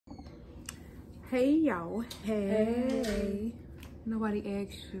Hey y'all. Hey. Nobody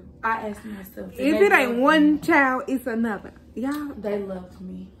asked you. I asked myself. If it ain't one child, it's another. Y'all. They loved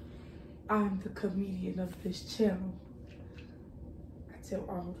me. I'm the comedian of this channel. I tell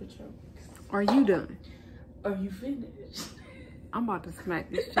all the jokes. Are you done? Are you finished? I'm about to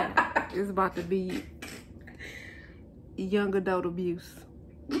smack this child. It's about to be young adult abuse.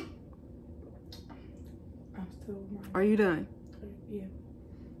 I'm still Are you done? Yeah.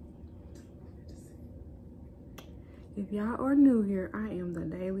 If y'all are new here, I am the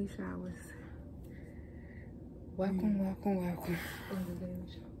Daily Showers. Welcome, welcome, welcome.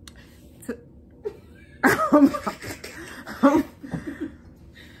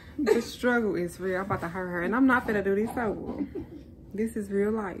 The struggle is real. I'm about to hurt her, and I'm not gonna do this over. This is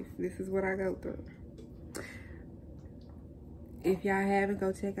real life. This is what I go through. If y'all haven't,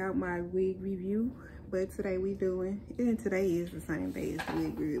 go check out my wig review. But today we doing, and today is the same day as the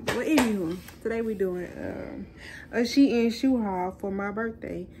wig review. But anywho, today we doing a Shein shoe haul for my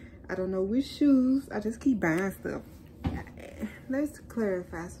birthday. I don't know which shoes. I just keep buying stuff. Let's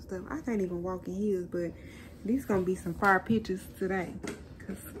clarify some stuff. I can't even walk in heels, but these gonna be some fire pictures today.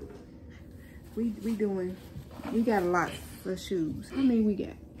 Cause we got lots of shoes. I mean, we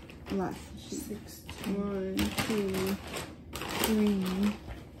got lots of shoes. 6, 1, 2, 3,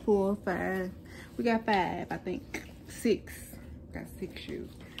 4, 5. We got 5, I think. 6. Got 6 shoes.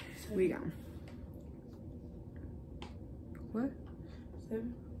 We got. What?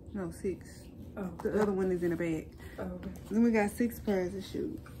 7? No, 6. Oh. The other one is in the bag. Oh, okay. Then we got 6 pairs of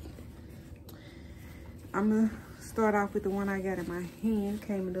shoes. I'm gonna start off with the one I got in my hand.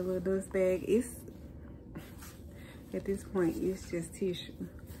 Came in a little dust bag. It's, at this point, it's just tissue.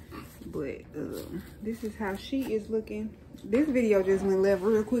 But this is how she is looking. This video just went left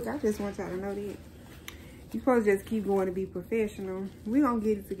real quick. I just want y'all to know that. You supposed to just keep going to be professional. We gonna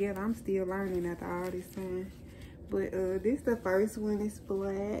get it together. I'm still learning after all this time. But this the first one. It's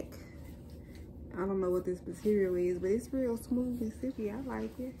black. I don't know what this material is, but it's real smooth and sticky. I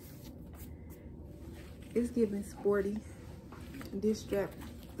like it. It's giving sporty. This strap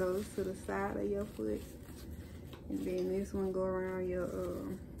goes to the side of your foot. And then this one go around your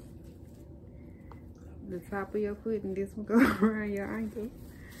the top of your foot, and this one go around your ankle.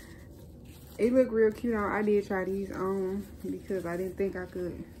 It look real cute on. I did try these on because I didn't think I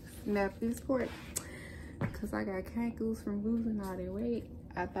could snap this part because I got cankles from losing all that weight.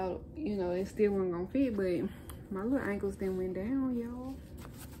 I thought, you know, it still wasn't gonna fit, but my little ankles then went down, y'all.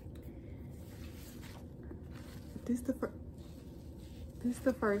 This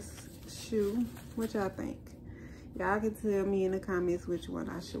the first shoe. What y'all think? Y'all can tell me in the comments which one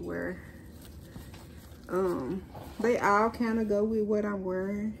I should wear. They all kind of go with what I'm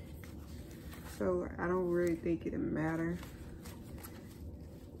wearing, so I don't really think it'll matter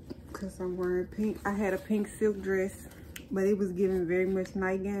because I'm wearing pink. I had a pink silk dress, but it was giving very much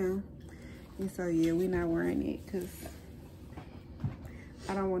nightgown, and so yeah, we're not wearing it because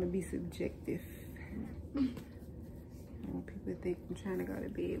I don't want to be subjective. I want people to think I'm trying to go to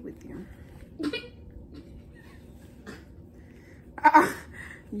bed with them.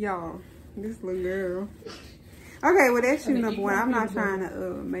 Y'all, this little girl. Okay, well that's shoe number 1. I'm not trying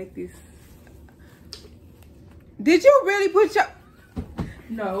to make this. Did you really put your?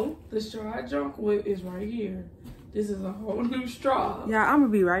 No, the straw I drunk with is right here. This is a whole new straw. Yeah, I'm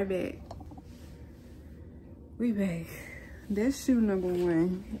gonna be right back. We back. That's shoe number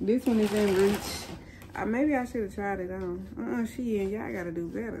 1. This one is in reach. Maybe I should have tried it on. Shein, y'all gotta do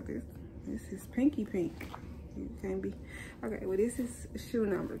better. This is pinky pink. You can't be. Okay, well this is shoe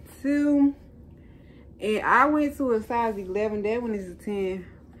number 2. And I went to a size 11. That one is a 10.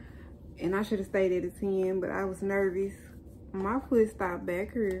 And I should have stayed at a 10, but I was nervous. My foot stopped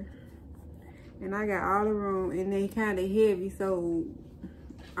back here. And I got all the room, and they kind of heavy, so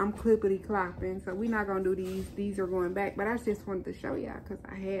I'm clippity clopping. So we're not gonna do these. These are going back, but I just wanted to show y'all because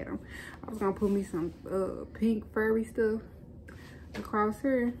I had them. I was gonna put me some pink furry stuff across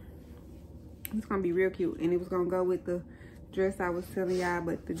here. It's gonna be real cute, and it was gonna go with the dress I was telling y'all,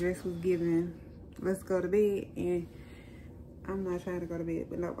 but the dress was giving, let's go to bed, and I'm not trying to go to bed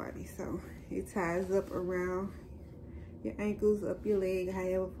with nobody. So it ties up around your ankles, up your leg,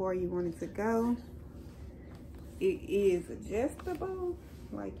 however far you want it to go. It is adjustable,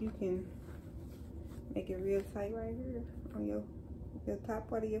 like you can make it real tight right here on your top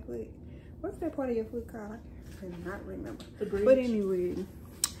part of your foot. What's that part of your foot called? I cannot remember. The bridge. But anyway,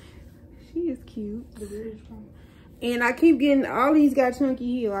 she is cute. The bridge one. And I keep getting, all these got chunky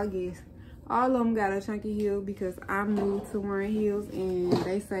heel, I guess. All of them got a chunky heel because I'm new to wearing heels, and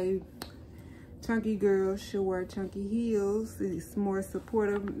they say chunky girls should wear chunky heels. It's more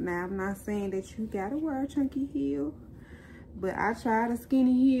supportive. Now, I'm not saying that you gotta wear a chunky heel, but I tried a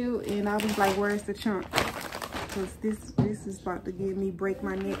skinny heel and I was like, where's the chunk? Because this is about to give me break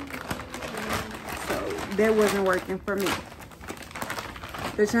my neck. So that wasn't working for me.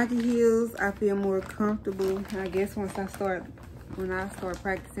 The chunky heels, I feel more comfortable. I guess when I start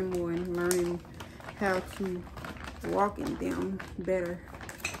practicing more and learning how to walk in them better,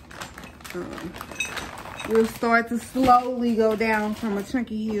 we'll start to slowly go down from a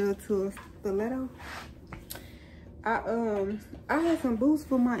chunky heel to a stiletto. I had some boots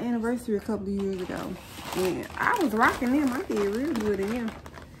for my anniversary a couple of years ago, and I was rocking them. I did real good in them,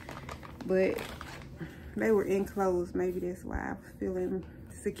 but they were enclosed. Maybe that's why I was feeling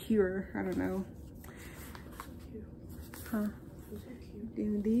secure. I don't know. Huh?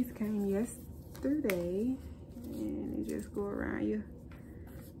 Then these came yesterday, and they just go around your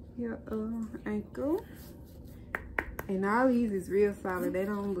ankle. And all these is real solid. They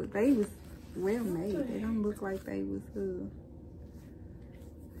don't look. They was well made. They don't look like they was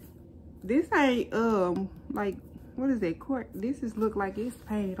this ain't like, what is that, cork? This is look like it's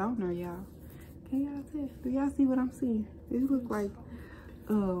paint on there, y'all. Can y'all see? Do y'all see what I'm seeing? It look like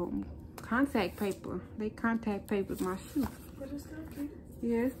contact paper. They contact papered my shoe. But it's still cute.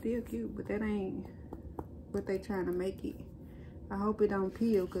 Yeah, it's still cute, but that ain't what they trying to make it. I hope it don't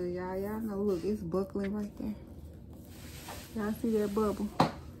peel, cause y'all know, look, it's buckling right there. Y'all see that bubble?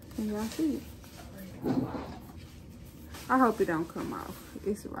 Can y'all see it? I hope it don't come off.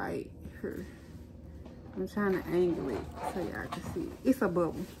 It's right here. I'm trying to angle it so y'all can see it. It's a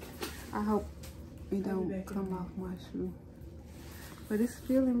bubble. I hope it don't come off my shoe. But it's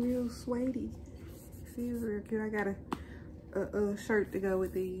feeling real suede-y. Feels real good. I got a shirt to go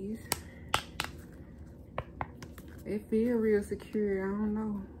with these. It feels real secure. I don't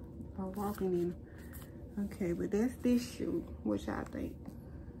know if I'm walking in them. Okay, but that's this shoe. What y'all think?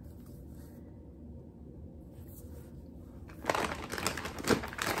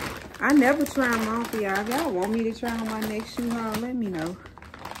 I never try them on for y'all. If y'all want me to try on my next shoe haul, let me know.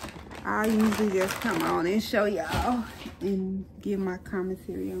 I usually just come on and show y'all and give my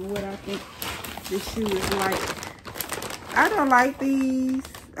commentary on what I think this shoe is like. I don't like these.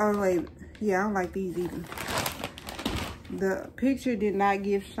 Oh, wait. Yeah, I don't like these either. The picture did not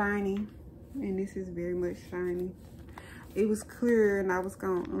give shiny, and this is very much shiny. It was clear, and I was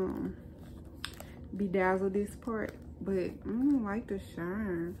gonna bedazzle this part, but I don't like the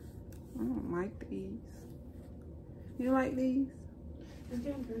shine. I don't like these. You like these? It's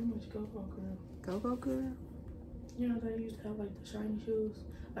getting very much go-go girl. Go-go girl? You know, they used to have like the shiny shoes,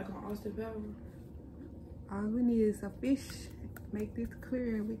 like on Austin Power. All we need is a fish. Make this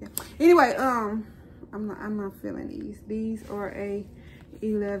clear and we can. Anyway, I'm not feeling these. These are a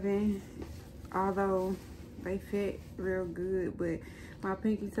 11, although they fit real good, but my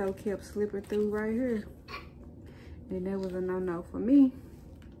pinky toe kept slipping through right here, and that was a no-no for me.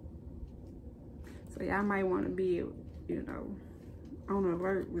 So y'all might want to be, you know, on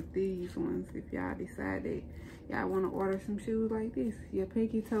alert with these ones if y'all decide that y'all want to order some shoes like this. Your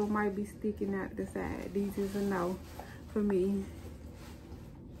pinky toe might be sticking out the side. These is a no for me.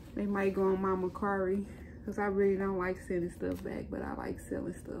 They might go on my Macari, because I really don't like sending stuff back, but I like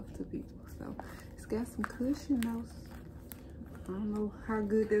selling stuff to people. So it's got some cushion though. I don't know how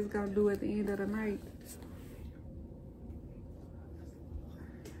good that's gonna do at the end of the night.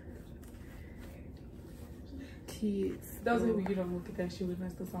 Kids. Those people, you don't look at that shoe and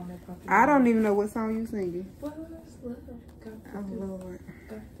that's the song that popped in. I don't even know what song you singing. Oh Lord.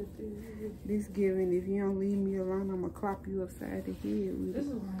 This giving, if you don't leave me alone, I'm gonna clop you upside the head with This it.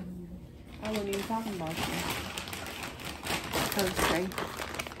 is why I wasn't even talking about you. Okay.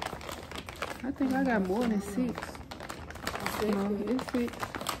 I think I got more than 6. No, it's 6.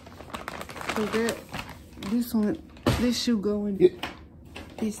 So that, this shoe going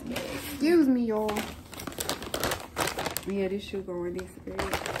this bag. Excuse me, y'all. Yeah, this shoe going this bag.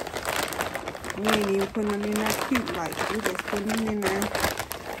 We ain't even putting them in that cute like. We just putting them in there.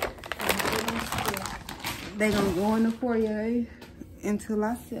 They gonna go in the foyer until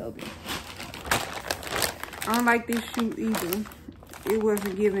I sell them. I don't like this shoe either. It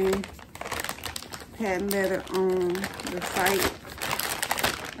wasn't giving patent leather on the site.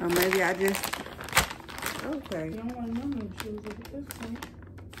 Or maybe I just, okay. You don't want none of them shoes at this point.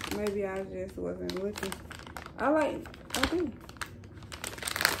 Maybe I just wasn't looking. I do.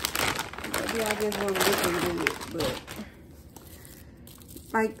 Maybe I just wasn't looking good, but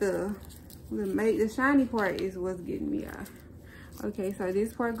like the shiny part is what's getting me off. Okay, so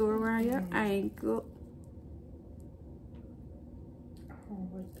this part go around your ankle. I don't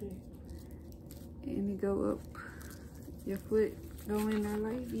like and you go up. Your foot go in there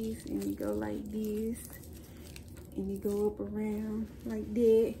like this, and you go like this, and you go up around like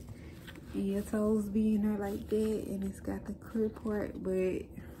that, and your toes be in there like that, and it's got the clear part. But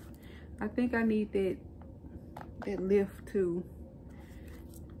I think I need that lift too.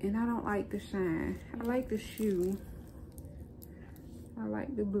 And I don't like the shine. I like the shoe. I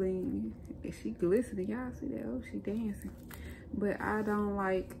like the bling. She glistening. Y'all see that? Oh, she dancing. But I don't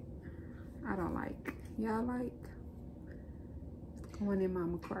like. Y'all like? Going in my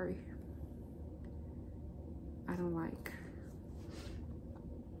Macquarie. I don't like.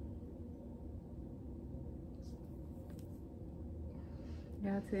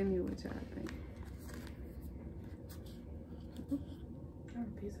 Y'all tell me what y'all think.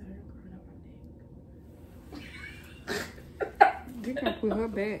 Piece of hair growing up my neck. You can put her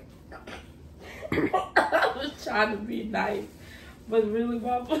back. I was trying to be nice, but really,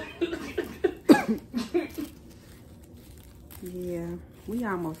 Mama. Yeah, we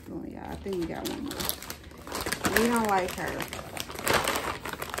almost done, y'all. I think we got one more. We don't like her.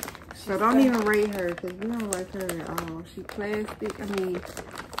 So don't even rate her, because we don't like her at all. She plastic. I mean,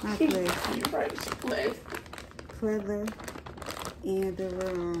 not plastic. You're right, she's plastic. Pleather. And the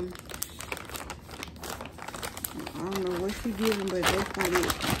I don't know what she giving, but that's not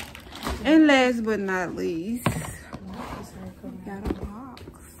it. And last but not least, got a box.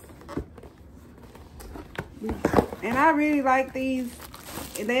 And I really like these.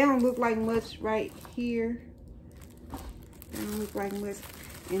 They don't look like much right here. They don't look like much.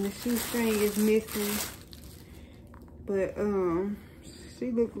 And the shoestring is missing. But she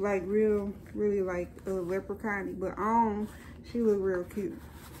looked like really like a leprechaun. But she look real cute.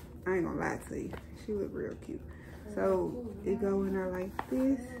 I ain't gonna lie to you. She look real cute. So it go in there like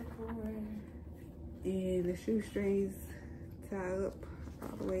this. And the shoestrings tie up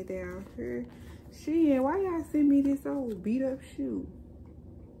all the way down here. Shein, why y'all send me this old beat up shoe?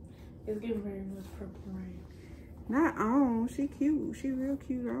 It's giving very much Purple Rain. Not on. She cute. She real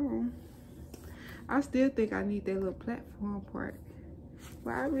cute on. I still think I need that little platform part.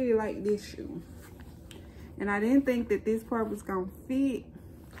 But I really like this shoe. And I didn't think that this part was gonna fit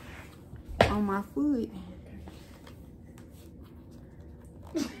on my foot.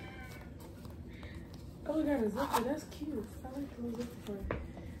 Oh, we got a zipper. That's cute. I like the little zipper part.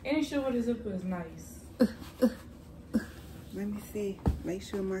 Any shoe with a zipper is nice. Let me see. Make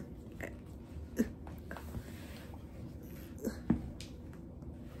sure my...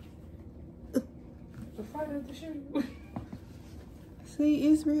 The front of the shoe. See,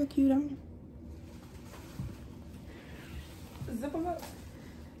 it's real cute on. Zip them up.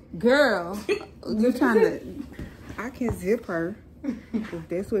 Girl, you trying to... I can zip her. If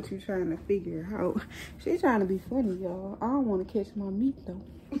that's what you're trying to figure out. She's trying to be funny, y'all. I don't want to catch my meat, though.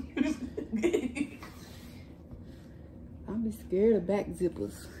 I'm be scared of back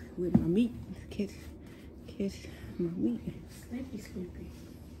zippers with my meat. Catch my meat. Sleepy.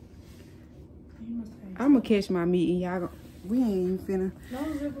 I'm gonna catch my meat and y'all we ain't even finna.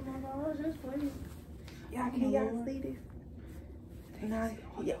 No zipper, Mama. Just play. Y'all can y'all see this? No,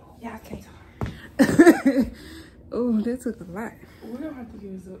 y'all can't. Oh, that took a lot. We're gonna have to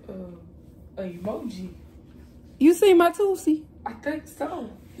give us a emoji. You see my Tootsie? I think so.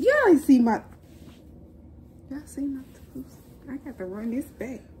 Y'all see my Tootsie? I got to run this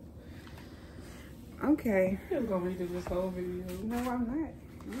back. Okay. You're gonna read this whole video. No, I'm not.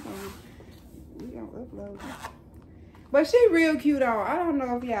 We gonna upload it. But she real cute on. I don't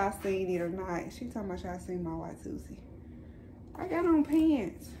know if y'all seen it or not. She talking about y'all seen my white Tootsie. I got on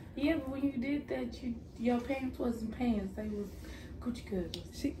pants. Yeah, but when you did that, your pants wasn't pants. They was Gucci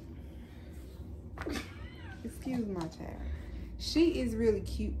cutters. Excuse my child. She is really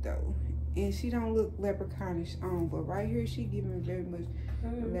cute though. And she don't look leprechaunish on. But right here, she giving very much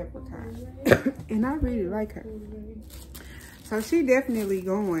leprechaun. And I really like her. So she definitely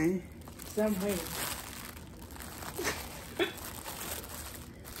going somewhere.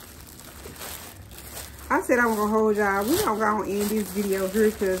 I said I was gonna hold y'all. We gonna go and end this video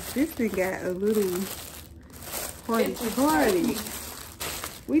here because this thing got a little party.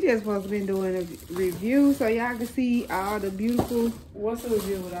 We just supposed to been doing a review so y'all can see all the beautiful. What's a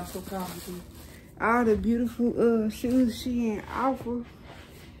review without so comedy? All the beautiful shoes she ain't offer.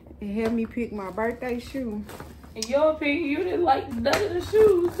 And help me pick my birthday shoe. In your opinion, you didn't like none of the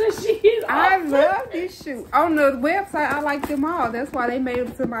shoes that she is I love this shoe. On the website, I like them all. That's why they made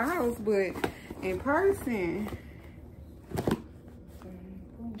them to my house. But in person,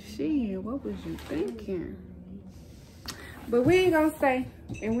 shit, what was you thinking? But we ain't gonna stay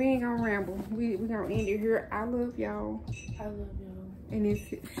and we ain't gonna ramble. We gonna end it here. I love y'all. I love y'all. And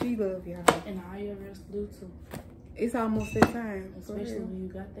she love y'all. And all your rest do too. It's almost that time. Especially when you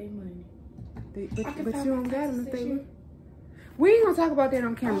got their money. But you don't got them if they. We ain't gonna talk about that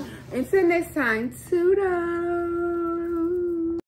on camera. Until next time, toodles.